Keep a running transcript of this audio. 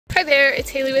Hi there, it's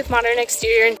Haley with Modern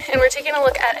Exterior, and we're taking a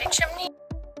look at a chimney.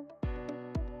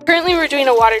 Currently we're doing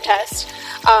a water test.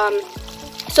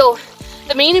 So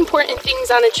the main important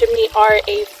things on a chimney are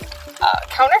a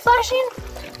counter flashing,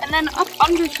 and then up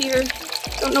under here,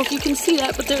 I don't know if you can see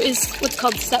that, but there is what's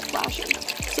called step flashing.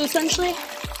 So essentially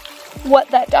what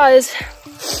that does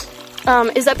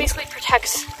is that basically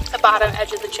protects the bottom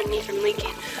edge of the chimney from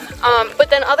leaking.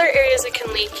 But then other areas it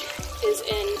can leak is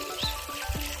in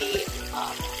the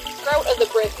grout of the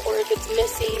brick, or if it's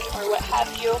missing or what have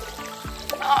you.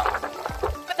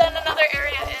 But then another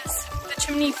area is the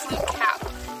chimney flue cap.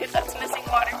 If that's missing,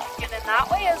 water can get in that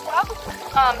way as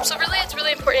well. So really it's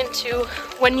really important to,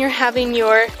 when you're having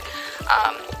your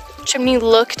chimney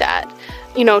looked at,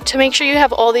 you know, to make sure you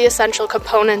have all the essential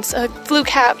components. A flue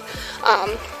cap,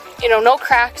 you know, no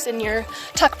cracks in your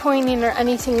tuck pointing or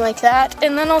anything like that.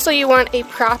 And then also you want a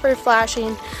proper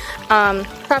flashing,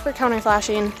 proper counter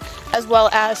flashing, as well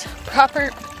as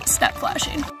proper step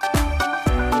flashing.